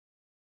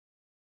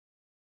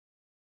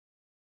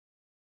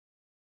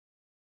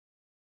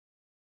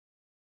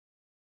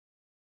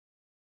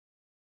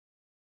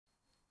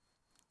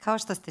Kao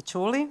što ste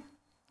čuli,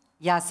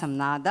 ja sam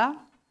Nada.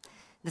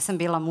 Da sam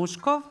bila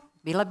muško,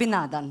 bila bi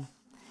Nadan.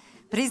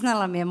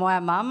 Priznala mi je moja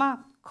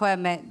mama koja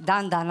me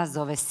dan danas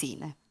zove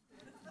sine.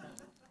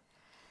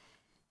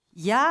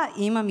 Ja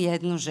imam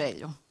jednu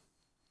želju.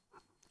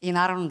 I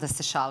naravno da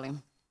se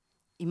šalim.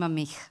 Imam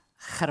ih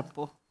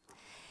hrpu.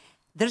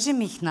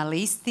 Držim ih na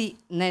listi,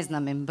 ne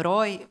znam im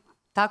broj,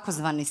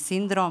 takozvani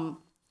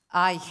sindrom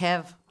I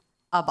have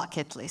a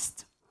bucket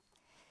list.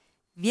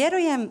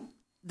 Vjerujem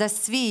da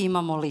svi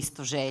imamo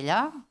listu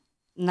želja,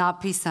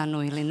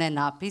 napisanu ili ne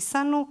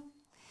napisanu,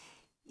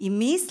 i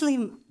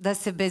mislim da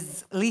se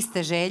bez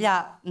liste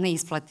želja ne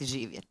isplati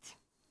živjeti.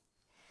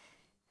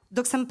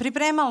 Dok sam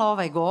pripremala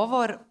ovaj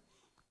govor,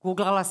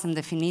 googlala sam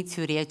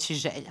definiciju riječi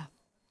želja.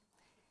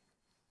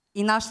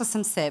 I našla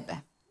sam sebe.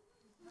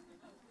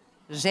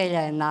 Želja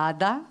je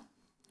nada,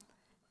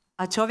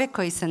 a čovjek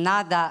koji se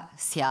nada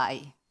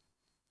sjaji.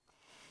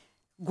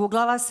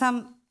 Googlala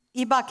sam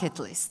i bucket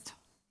list.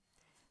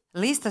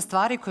 Lista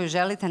stvari koju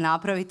želite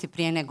napraviti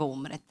prije nego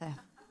umrete.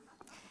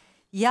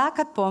 Ja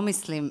kad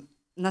pomislim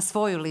na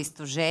svoju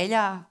listu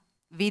želja,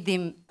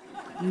 vidim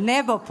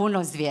nebo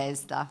puno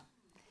zvijezda.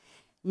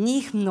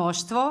 Njih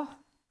mnoštvo,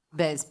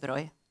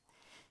 bezbroj,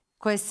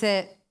 koje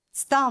se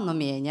stalno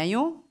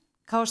mijenjaju,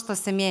 kao što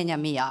se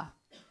mijenjam i ja.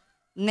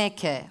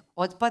 Neke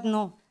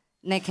otpadnu,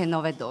 neke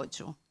nove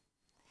dođu.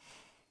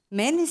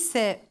 Meni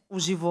se u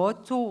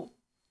životu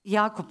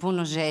jako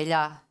puno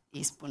želja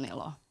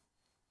ispunilo.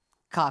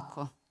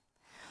 Kako?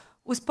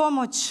 Uz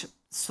pomoć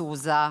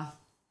suza,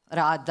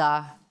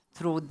 rada,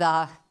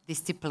 truda,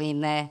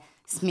 discipline,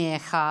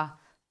 smijeha,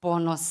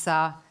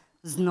 ponosa,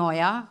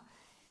 znoja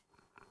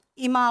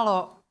i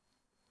malo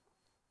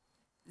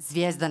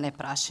zvijezdane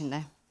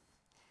prašine.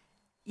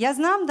 Ja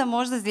znam da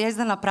možda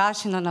zvijezdana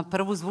prašina na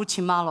prvu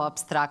zvuči malo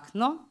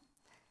apstraktno,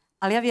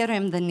 ali ja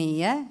vjerujem da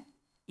nije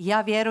i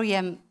ja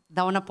vjerujem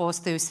da ona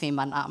postoji u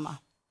svima nama.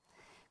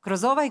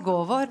 Kroz ovaj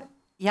govor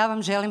ja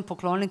vam želim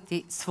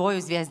pokloniti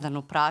svoju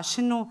zvijezdanu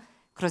prašinu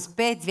kroz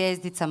 5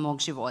 zvjezdica mog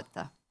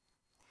života.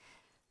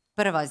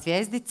 Prva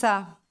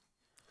zvjezdica,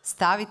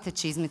 stavite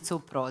čizmicu u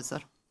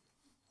prozor.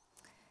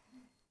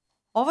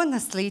 Ovo na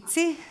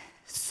slici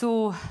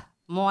su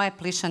moje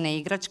plišane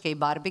igračke i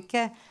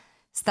barbike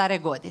stare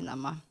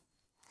godinama.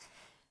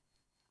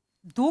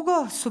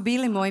 Dugo su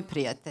bili moji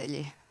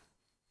prijatelji.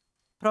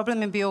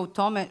 Problem je bio u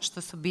tome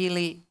što su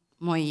bili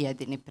moji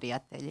jedini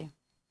prijatelji.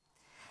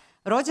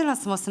 Rođena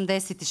sam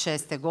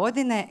 86.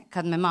 godine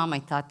kad me mama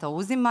i tata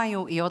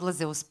uzimaju i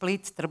odlaze u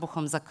Split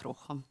trbuhom za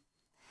kruhom.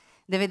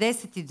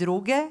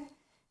 92.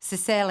 se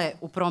sele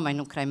u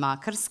Promajnu kraj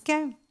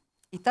Makarske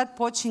i tad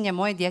počinje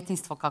moje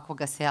djetinjstvo kako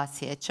ga se ja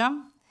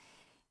sjećam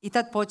i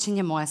tad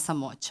počinje moja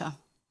samoća.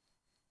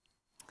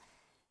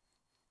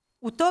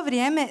 U to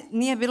vrijeme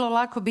nije bilo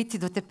lako biti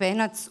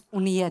dotepenac u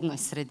nijednoj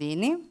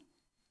sredini.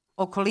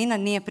 Okolina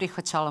nije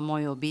prihvaćala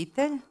moju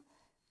obitelj,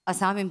 a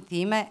samim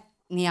time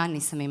ni ja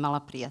nisam imala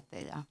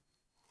prijatelja.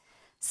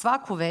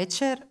 Svaku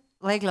večer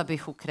legla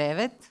bih u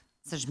krevet,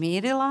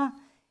 zažmirila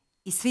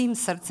i svim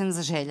srcem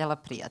zaželjela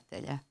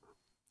prijatelje.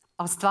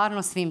 Ali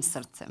stvarno svim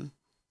srcem.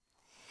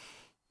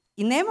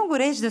 I ne mogu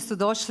reći da su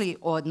došli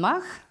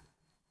odmah,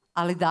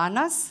 ali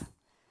danas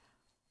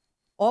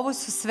ovo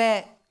su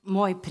sve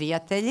moji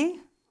prijatelji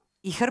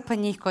i hrpa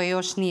njih koja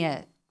još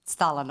nije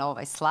stala na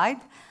ovaj slajd,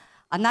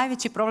 a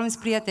najveći problem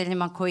s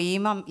prijateljima koji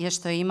imam je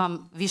što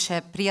imam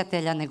više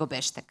prijatelja nego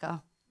bešteka.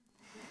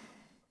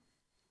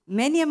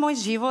 Meni je moj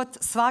život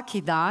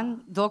svaki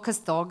dan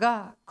dokaz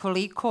toga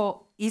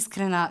koliko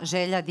iskrena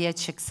želja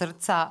dječjeg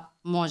srca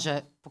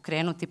može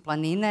pokrenuti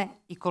planine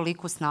i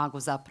koliku snagu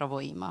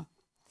zapravo ima.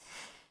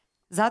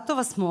 Zato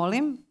vas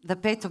molim da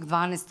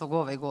 5.12.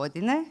 ove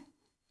godine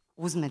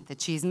uzmete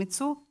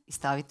čizmicu i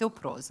stavite u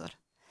prozor.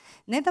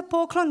 Ne da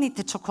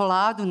poklonite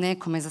čokoladu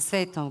nekome za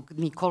Svetog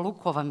Nikolu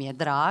ko vam je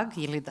drag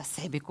ili da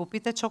sebi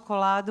kupite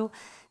čokoladu,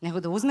 nego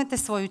da uzmete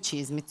svoju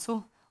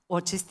čizmicu,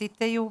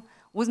 očistite ju,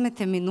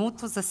 uzmete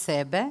minutu za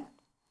sebe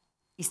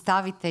i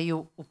stavite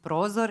ju u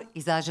prozor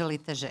i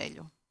zaželite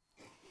želju.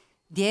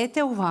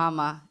 Dijete u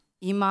vama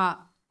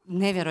ima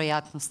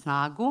nevjerojatnu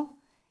snagu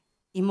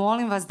i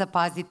molim vas da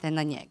pazite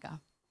na njega.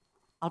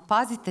 Ali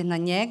pazite na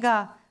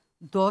njega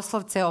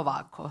doslovce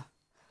ovako.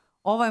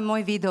 Ovo je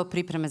moj video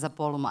pripreme za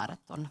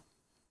polumaraton.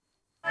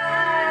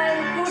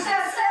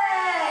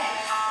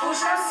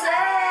 Puštam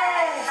se,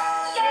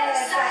 jer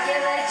sad je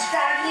već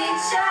zadnji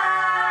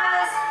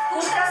čas.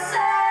 Puštam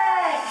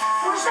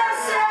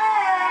se,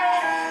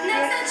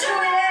 nek se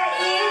čuje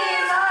i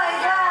moj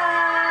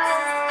glas.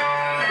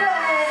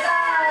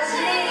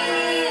 Prevažni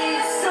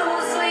su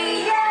zli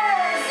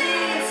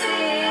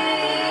jezici,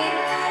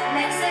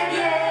 nek se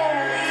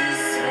dijeli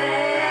sve,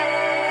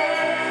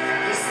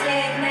 i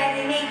slijed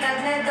meni nikad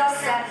ne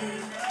dosadi.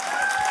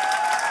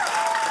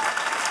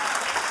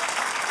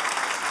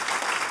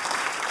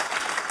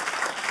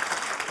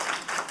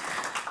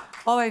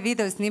 Ovaj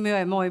video snimio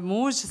je moj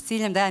muž s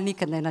ciljem da ja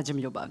nikad ne nađem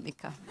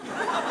ljubavnika.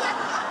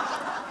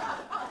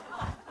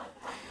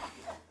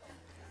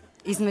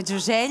 Između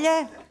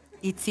želje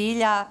i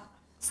cilja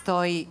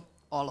stoji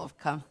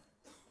olovka.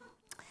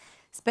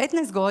 S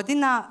 15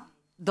 godina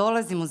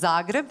dolazim u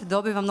Zagreb,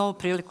 dobivam novu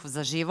priliku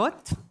za život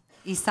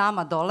i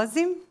sama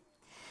dolazim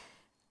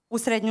u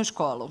srednju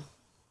školu.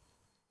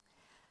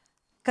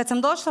 Kad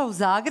sam došla u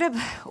Zagreb,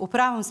 u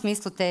pravom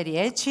smislu te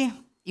riječi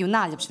i u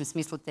najljepšem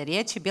smislu te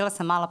riječi, bila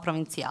sam mala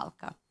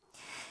provincijalka.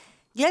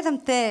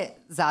 Gledam te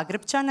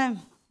Zagrepčane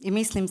i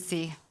mislim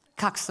si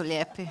kak su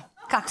lijepi,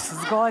 kak su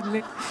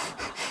zgodni,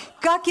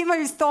 kak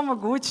imaju 100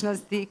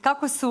 mogućnosti,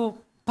 kako su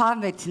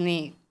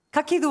pametni,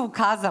 kak idu u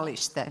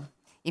kazalište.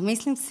 I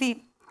mislim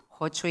si,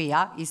 hoću i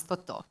ja isto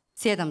to.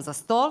 Sjedam za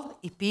stol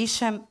i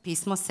pišem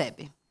pismo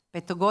sebi.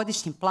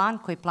 5-godišnji plan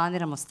koji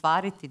planiram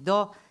ostvariti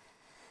do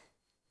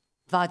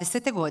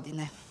 20.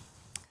 godine.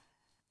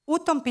 U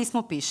tom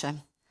pismu piše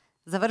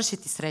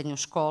završiti srednju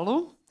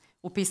školu,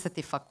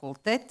 upisati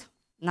fakultet,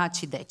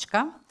 naći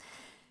dečka,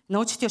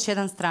 naučiti još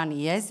jedan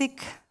strani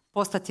jezik,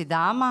 postati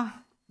dama,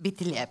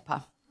 biti lijepa.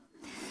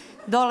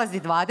 Dolazi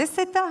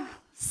 20.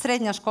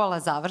 Srednja škola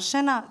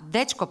završena,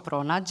 dečko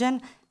pronađen,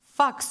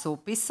 faks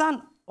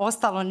upisan,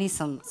 ostalo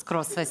nisam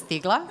skroz sve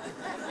stigla.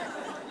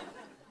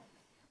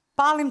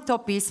 Palim to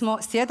pismo,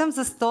 sjedam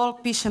za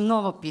stol, pišem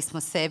novo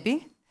pismo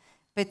sebi,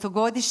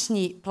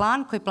 5-godišnji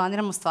plan koji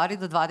planiram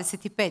ostvariti do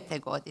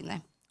 25.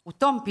 godine. U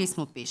tom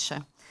pismu piše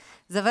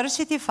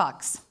završiti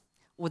faks,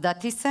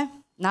 udati se,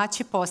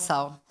 naći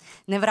posao,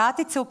 ne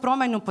vratiti se u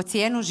promjenu po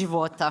cijenu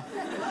života,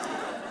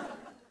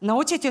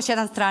 naučiti još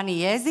jedan strani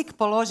jezik,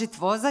 položiti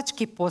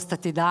vozački,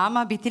 postati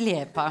dama, biti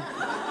lijepa.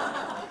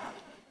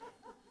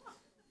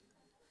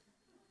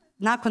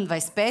 Nakon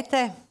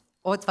 25.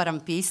 otvaram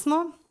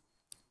pismo,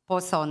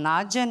 posao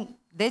nađen,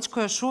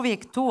 dečko još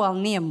uvijek tu,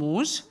 ali nije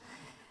muž,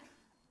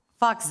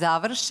 faks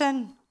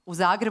završen, u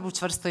Zagrebu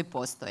čvrsto i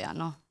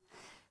postojano.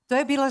 To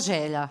je bila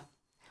želja.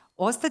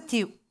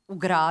 Ostati u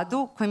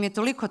gradu koji mi je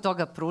toliko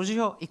toga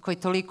pružio i koji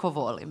toliko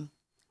volim.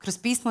 Kroz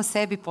pismo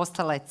sebi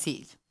postala je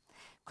cilj.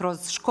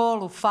 Kroz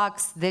školu,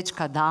 faks,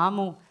 dečka,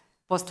 damu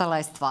postala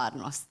je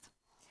stvarnost.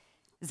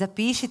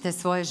 Zapišite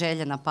svoje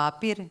želje na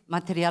papir,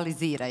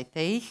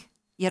 materijalizirajte ih,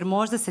 jer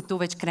možda se tu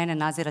već krene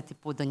nazirati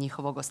put do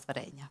njihovog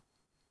ostvarenja.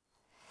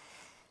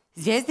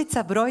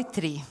 Zvijezdica broj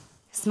 3.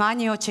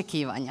 Smanji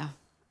očekivanja.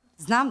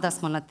 Znam da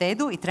smo na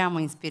TED-u i trebamo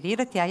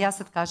inspirirati, a ja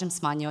sad kažem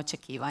smanji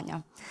očekivanja.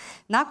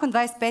 Nakon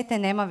 25.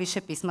 nema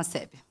više pisma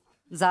sebi.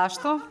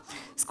 Zašto?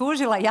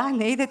 Skužila ja,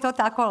 ne ide to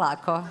tako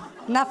lako.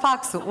 Na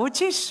faksu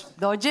učiš,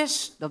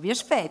 dođeš,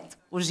 dobiješ 5.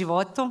 U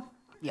životu,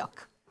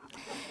 jok.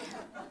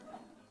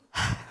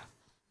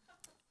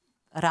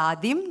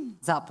 Radim,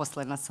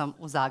 zaposlena sam,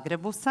 u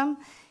Zagrebu sam,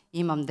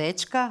 imam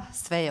dečka,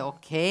 sve je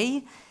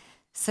okej,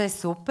 sve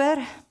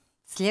super,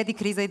 slijedi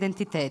kriza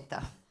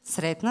identiteta.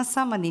 Sretna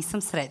sam, a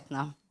nisam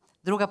sretna.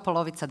 Druga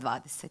polovica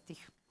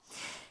 20-ih.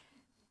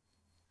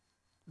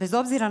 Bez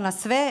obzira na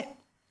sve,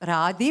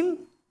 radim,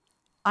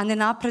 a ne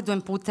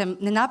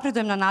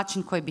napredujem na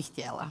način koji bih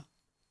htjela.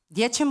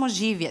 Gdje ćemo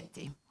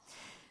živjeti?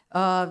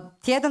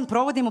 Tjedan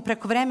provodim u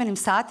prekovremenim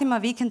satima,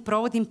 vikend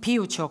provodim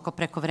pijući oko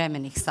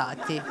prekovremenih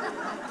sati.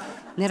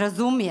 Ne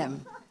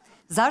razumijem.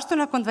 Zašto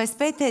nakon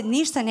 25.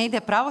 ništa ne ide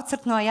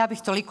pravocrtno, a ja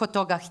bih toliko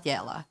toga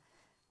htjela?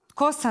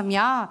 Tko sam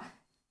ja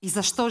i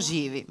za što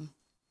živim?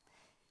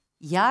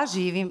 Ja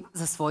živim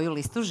za svoju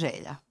listu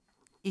želja.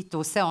 I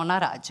tu se ona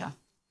rađa.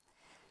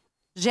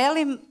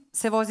 Želim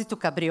se voziti u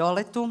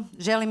kabrioletu,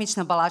 želim ići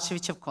na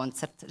Balaševićev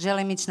koncert,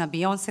 želim ići na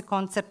Beyoncé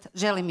koncert,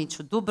 želim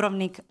ići u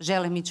Dubrovnik,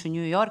 želim ići u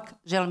New York,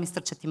 želim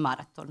istrčati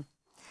maraton.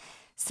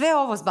 Sve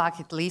ovo s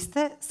bucket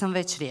liste sam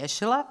već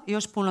riješila i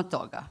još puno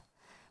toga.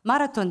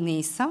 Maraton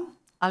nisam,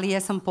 ali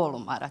jesam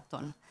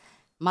polumaraton.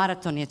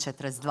 Maraton je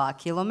 42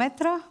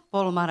 km,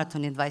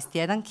 polumaraton je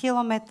 21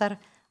 km,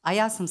 a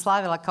ja sam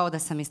slavila kao da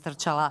sam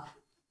istrčala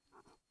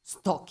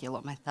 100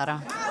 km.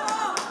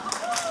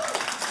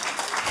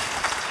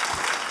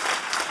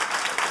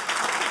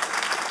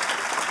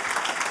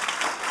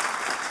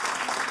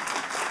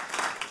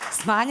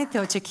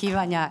 Smanjite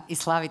očekivanja i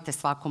slavite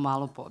svaku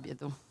malu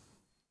pobjedu.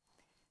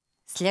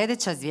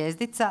 Sljedeća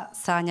zvijezdica,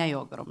 sanjaj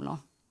ogromno.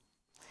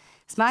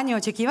 Smanji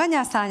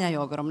očekivanja, sanjaj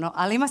ogromno,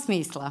 ali ima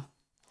smisla.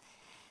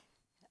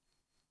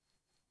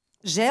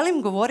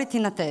 Želim govoriti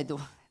na TED-u.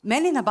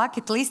 Meni na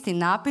bucket listi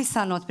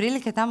napisano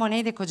otprilike tamo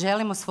negdje kod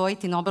želim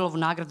osvojiti Nobelovu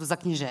nagradu za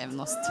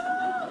književnost.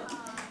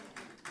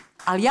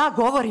 Ali ja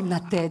govorim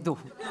na TED-u.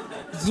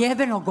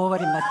 Jebeno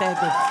govorim na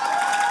TED-u.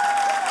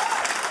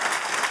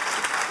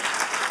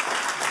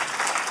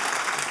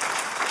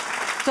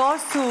 To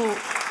su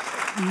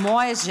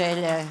moje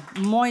želje,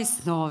 moji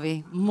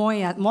snovi,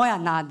 moja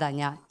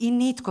nadanja i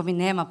nitko mi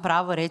nema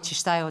pravo reći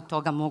šta je od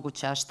toga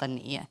moguće, a šta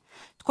nije.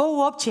 Tko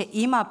uopće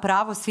ima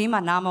pravo svima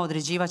nama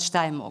određivati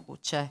šta je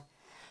moguće?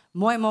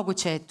 Moje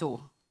moguće je tu.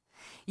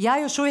 Ja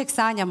još uvijek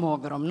sanjam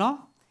ogromno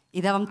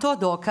i da vam to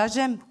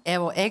dokažem,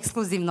 evo,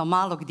 ekskluzivno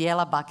malog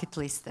dijela bucket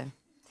liste.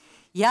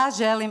 Ja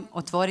želim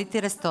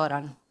otvoriti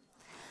restoran,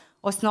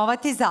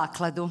 osnovati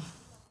zakladu,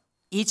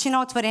 ići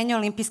na otvorenje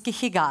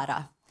olimpijskih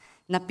igara,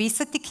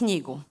 napisati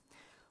knjigu,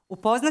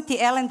 upoznati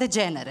Ellen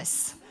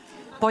DeGeneres,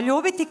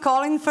 poljubiti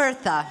Colin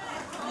Firtha,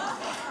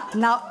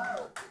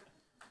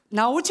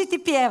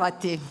 naučiti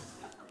pjevati,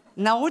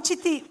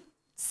 naučiti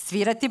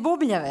svirati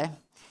bubnjeve,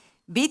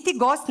 biti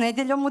gost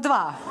nedjeljom u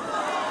 2,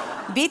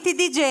 biti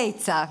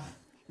DJ-ica,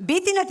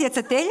 biti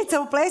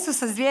natjecateljica u plesu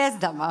sa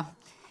zvijezdama,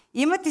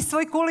 imati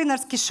svoj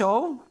kulinarski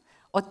show,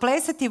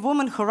 otplesati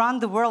Woman Who Run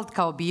the World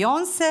kao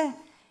Beyoncé,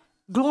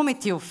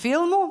 glumiti u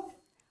filmu,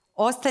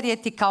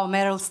 ostarjeti kao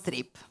Meryl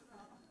Streep.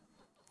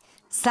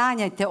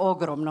 Sanjajte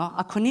ogromno,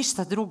 ako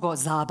ništa drugo,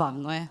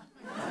 zabavno je.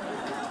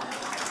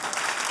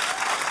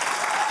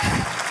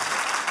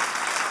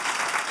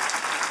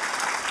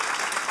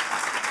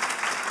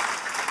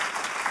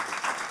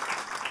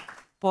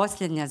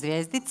 Posljednja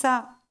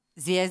zvijezdica,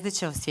 zvijezde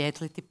će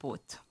osvijetliti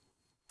put.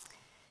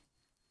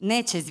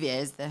 Neće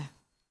zvijezde,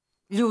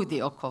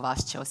 ljudi oko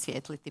vas će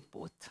osvijetliti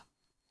put.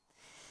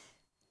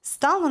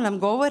 Stalno nam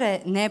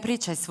govore ne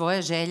pričaj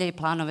svoje želje i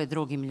planove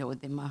drugim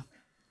ljudima.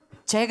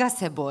 Čega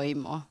se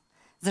bojimo?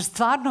 Zar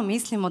stvarno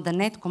mislimo da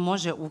netko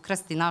može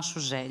ukrasti našu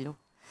želju?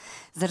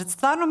 Zar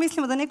stvarno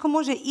mislimo da netko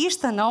može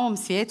išta na ovom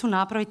svijetu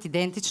napraviti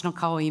identično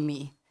kao i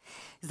mi?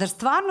 Zar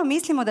stvarno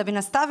mislimo da bi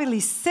nastavili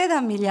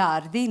 7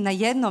 milijardi na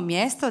jedno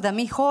mjesto da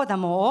mi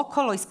hodamo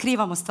okolo i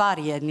skrivamo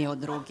stvari jedni od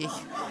drugih?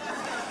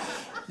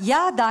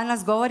 Ja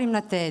danas govorim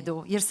na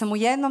TED-u jer sam u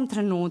jednom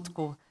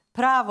trenutku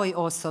pravoj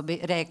osobi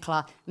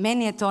rekla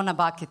meni je to na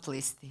bucket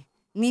listi.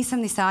 Nisam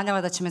ni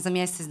sanjala da će me za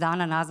mjesec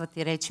dana nazvati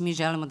i reći mi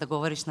želimo da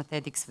govoriš na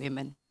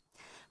TEDxWomen.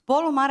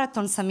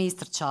 Polumaraton sam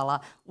istrčala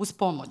uz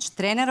pomoć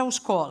trenera u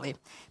školi,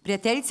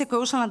 prijateljice koja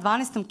je ušla na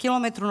 12.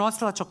 kilometru,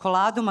 nosila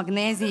čokoladu,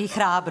 magnezij i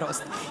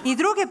hrabrost. I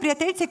druge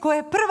prijateljice koja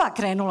je prva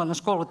krenula na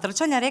školu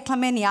trčanja, rekla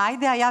meni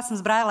ajde, a ja sam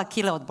zbrajala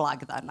kile od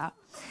blagdana.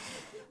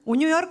 U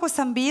New Yorku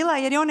sam bila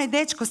jer je onaj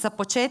dečko sa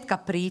početka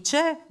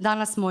priče,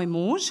 danas moj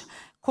muž,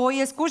 koji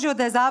je skužio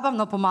da je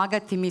zabavno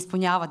pomagati mi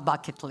ispunjavati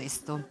bucket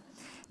listu.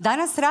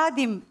 Danas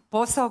radim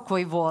posao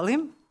koji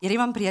volim, jer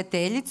imam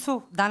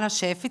prijateljicu, danas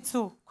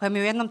šeficu, koja mi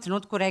je u jednom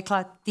trenutku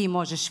rekla ti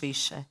možeš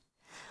više.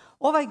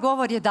 Ovaj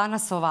govor je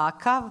danas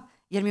ovakav,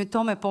 jer mi je u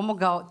tome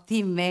pomogao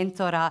tim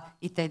mentora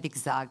i TEDx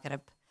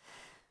Zagreb.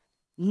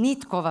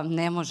 Nitko vam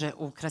ne može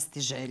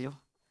ukrasti želju.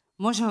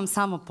 Može vam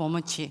samo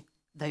pomoći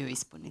da ju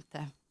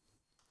ispunite.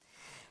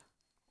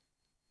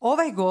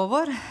 Ovaj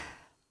govor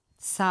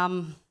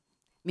sam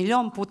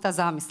 1.000.000 puta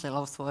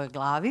zamislila u svojoj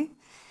glavi.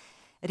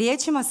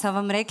 Riječima sam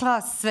vam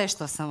rekla sve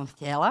što sam vam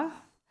htjela,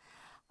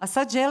 a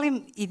sad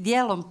želim i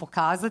djelom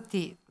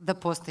pokazati da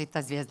postoji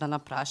ta zvijezdana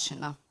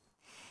prašina.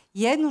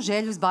 Jednu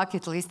želju s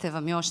bucket liste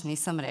vam još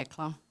nisam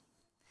rekla.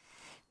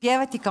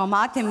 Pjevati kao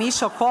Mate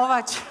Mišo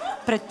Kovač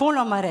pred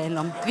punom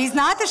arenom. Vi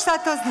znate šta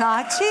to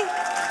znači?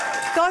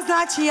 To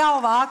znači ja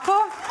ovako,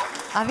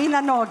 a vi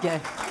na noge.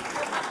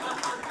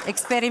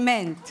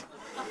 Eksperiment.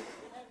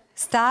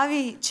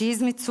 Stavi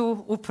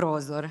čizmicu u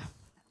prozor.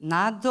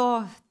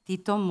 Nado, ti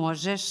to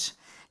možeš.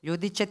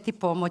 Ljudi će ti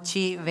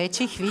pomoći,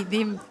 već ih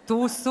vidim,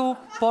 tu su,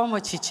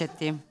 pomoći će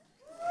ti.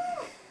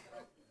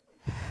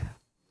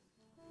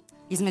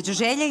 Između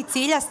želje i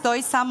cilja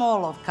stoji samo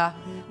olovka.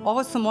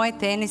 Ovo su moje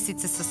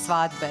tenisice sa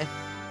svadbe.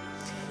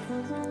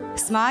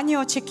 Smanji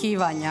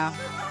očekivanja.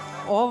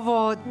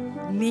 Ovo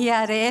nije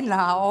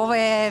arena, ovo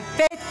je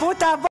 5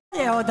 puta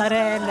bolje od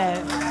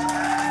arene.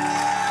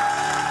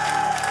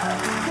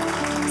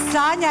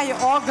 Sanjaj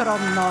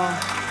ogromno.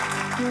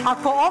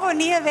 Ako ovo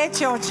nije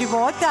veće od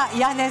života,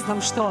 ja ne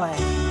znam što je.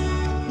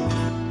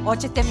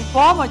 Hoćete mi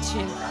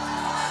pomoći?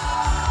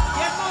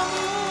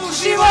 U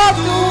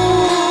životu!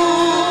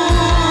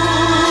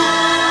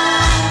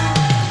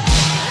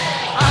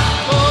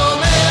 Ako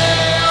me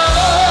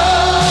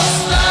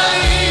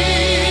ostaviš,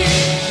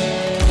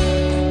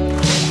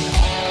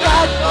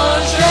 kad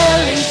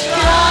poželiš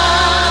kraj,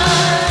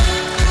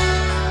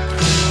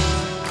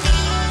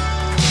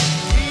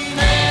 i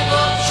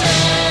nebo će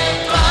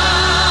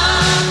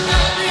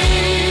plakati,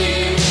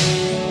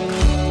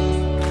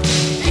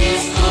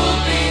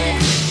 izgubit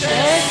će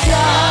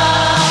sjaj.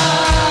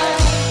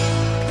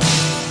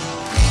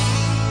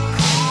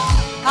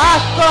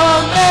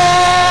 Ako me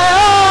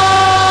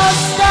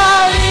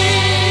ostaviš,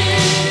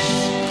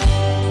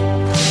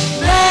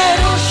 ne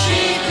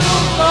ruši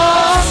grubo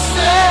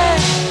sve,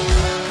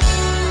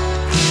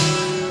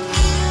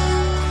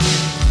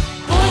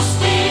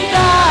 pusti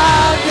da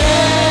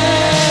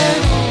djeluje,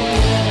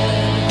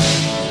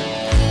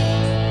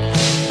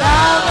 da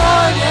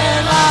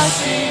voljela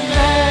si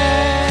me.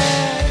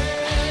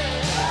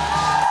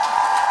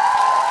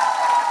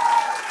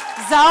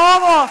 Za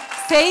ovo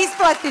se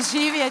isplati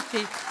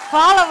živjeti.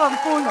 Hvala vam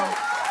puno.